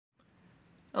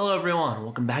Hello everyone,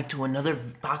 welcome back to another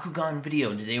Bakugan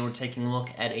video. Today we're taking a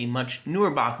look at a much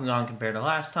newer Bakugan compared to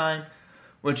last time,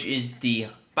 which is the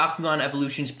Bakugan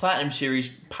Evolutions Platinum Series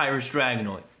Pyrus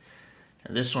Dragonoid.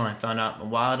 Now this one I found out in the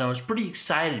wild and I was pretty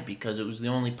excited because it was the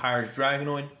only Pyrus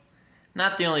Dragonoid.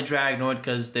 Not the only Dragonoid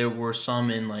because there were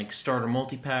some in like starter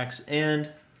multi-packs,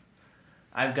 and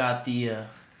I've got the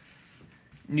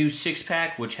new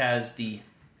 6-pack which has the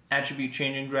attribute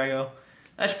changing Drago.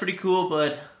 That's pretty cool,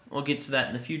 but we'll get to that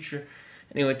in the future.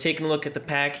 Anyway, taking a look at the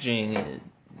packaging,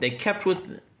 they kept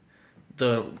with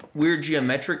the weird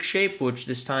geometric shape, which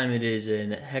this time it is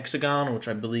a hexagon, which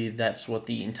I believe that's what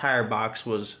the entire box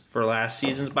was for last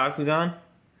season's Bakugan.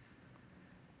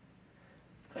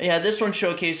 Yeah, this one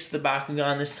showcases the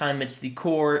Bakugan. This time it's the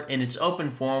core in its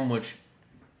open form, which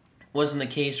wasn't the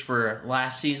case for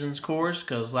last season's cores,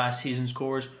 because last season's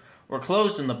cores were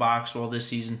closed in the box, while this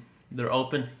season they're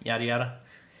open, yada yada.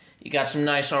 You got some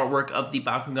nice artwork of the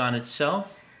Bakugan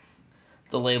itself,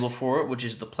 the label for it, which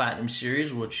is the Platinum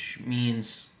Series, which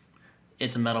means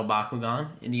it's a metal Bakugan.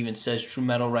 It even says True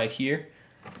Metal right here.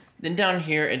 Then down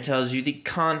here it tells you the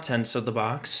contents of the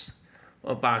box,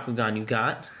 what Bakugan you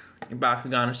got. Your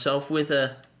Bakugan itself with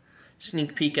a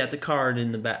sneak peek at the card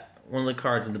in the back, one of the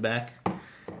cards in the back.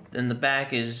 Then the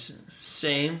back is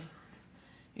same.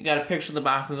 You got a picture of the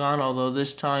Bakugan, although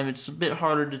this time it's a bit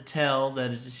harder to tell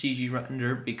that it's a CG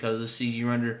render because the CG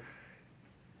render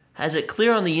has it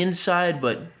clear on the inside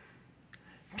but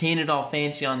painted all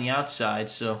fancy on the outside,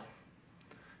 so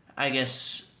I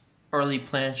guess early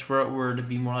plans for it were to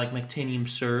be more like Titanium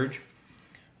Surge.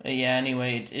 But yeah,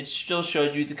 anyway, it still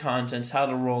shows you the contents, how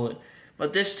to roll it.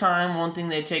 But this time, one thing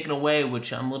they've taken away,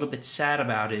 which I'm a little bit sad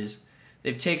about, is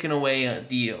they've taken away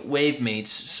the wave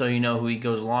mates so you know who he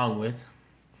goes along with,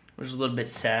 which is a little bit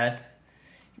sad.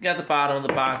 You got the bottom of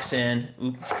the box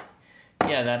and,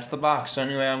 yeah, that's the box. So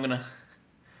anyway, I'm going to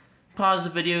pause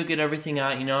the video, get everything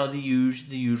out, you know, the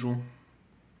usual.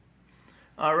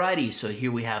 Alrighty, so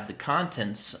here we have the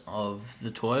contents of the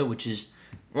toy, which is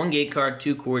 1 gate card,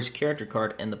 2 cores, character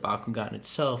card, and the Bakugan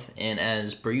itself. And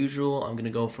as per usual, I'm going to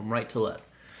go from right to left.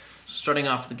 So starting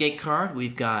off with the gate card,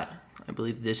 we've got, I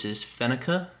believe this is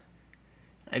Fenica.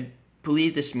 I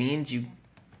believe this means you...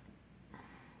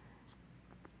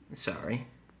 Sorry.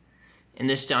 And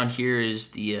this down here is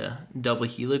the double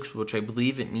helix, which I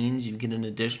believe it means you get an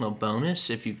additional bonus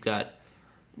if you've got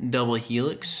double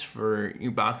helix for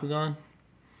your Bakugan.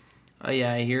 Oh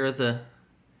yeah, here are the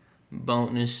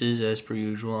bonuses as per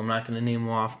usual. I'm not going to name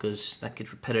them off because that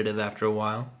gets repetitive after a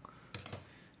while.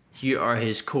 Here are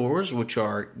his cores, which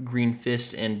are Green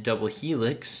Fist and Double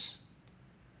Helix.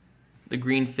 The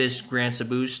Green Fist grants a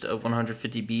boost of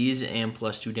 150 Bs and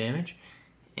plus 2 damage.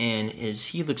 And his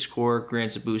Helix core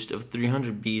grants a boost of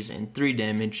 300 Bs and 3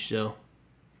 damage, so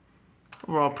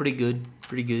overall pretty good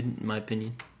in my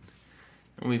opinion.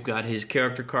 And we've got his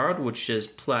character card, which says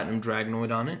Platinum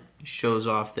Dragonoid on it. It shows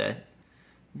off that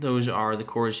those are the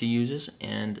cores he uses,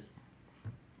 and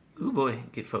ooh boy,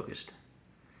 get focused.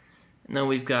 And then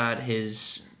we've got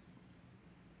his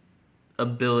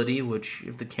ability, which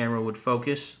if the camera would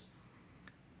focus,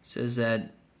 says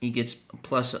that he gets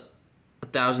plus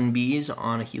 1,000 Bs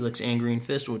on a Helix and Green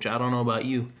Fist, which I don't know about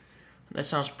you. That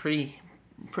sounds pretty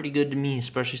good to me,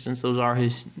 especially since those are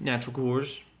his natural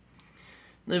cores.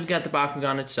 Then we've got the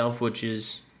Bakugan itself, which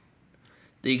is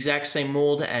the exact same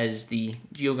mold as the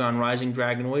Geogon Rising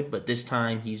Dragonoid, but this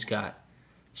time he's got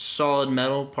solid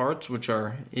metal parts, which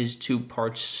are his 2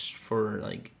 parts for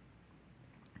like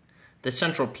the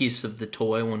central piece of the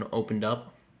toy when opened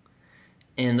up.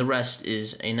 And the rest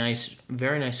is a nice,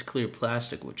 very nice clear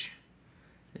plastic, which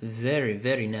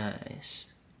very nice.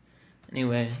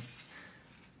 Anyway,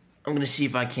 I'm gonna see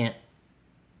if I can't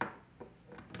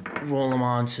roll them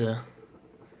onto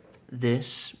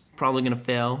this. Probably gonna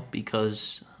fail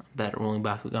because I'm bad at rolling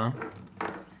Bakugan.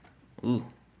 Ooh,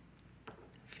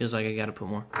 feels like I gotta put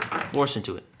more force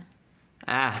into it.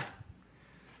 Ah,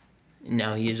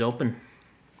 now he is open.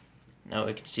 Now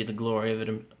I can see the glory of it.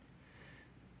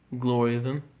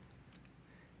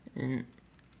 And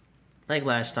like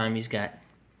last time, he's got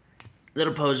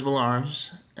little opposable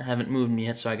arms. I haven't moved them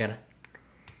yet, so I gotta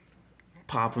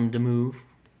pop them to move.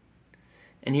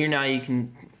 And here now you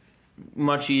can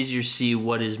much easier see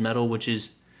what is metal, which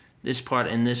is this part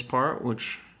and this part,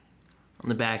 which on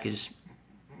the back is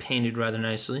painted rather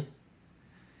nicely.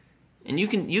 And you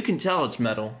can tell it's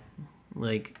metal.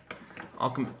 Like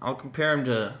I'll compare him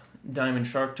to Diamond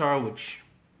Shark Tar, which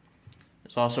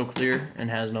is also clear and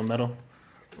has no metal.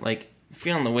 Like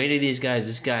feeling the weight of these guys,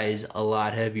 this guy is a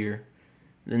lot heavier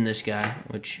than this guy,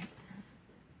 which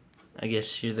I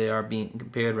guess here they are being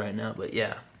compared right now, but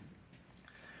yeah.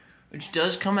 which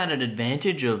does come at an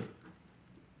advantage of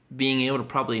being able to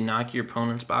probably knock your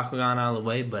opponent's Bakugan out of the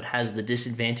way, but has the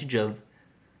disadvantage of,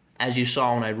 as you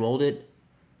saw when I rolled it,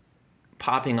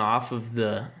 popping off of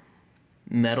the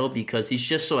metal because he's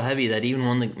just so heavy that even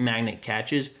when the magnet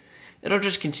catches, it'll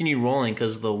just continue rolling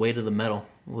because of the weight of the metal,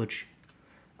 which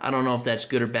I don't know if that's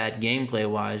good or bad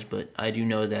gameplay-wise, but I do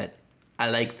know that I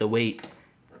like the weight.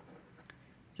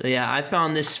 So yeah, I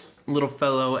found this little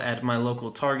fellow at my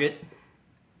local Target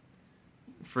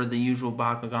for the usual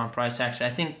Bakugan price. Actually,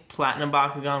 I think Platinum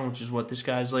Bakugan, which is what this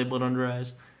guy's labeled under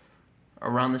as,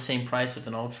 around the same price of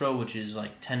an Ultra, which is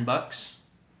like $10.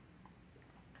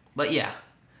 But yeah,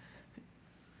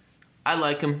 I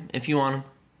like him. If you want him,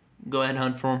 go ahead and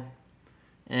hunt for him.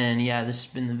 And yeah, this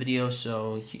has been the video,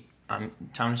 so I'm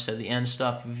time to say the end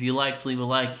stuff. If you liked, leave a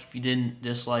like. If you didn't,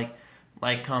 dislike,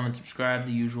 like, comment, subscribe,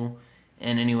 the usual.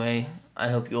 And anyway, I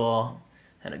hope you all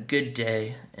had a good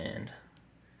day, and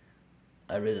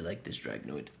I really like this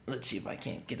Dragonoid. Let's see if I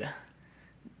can't get a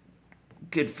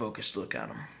good focused look at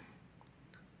him.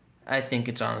 I think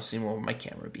it's honestly more of my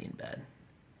camera being bad.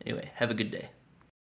 Anyway, have a good day.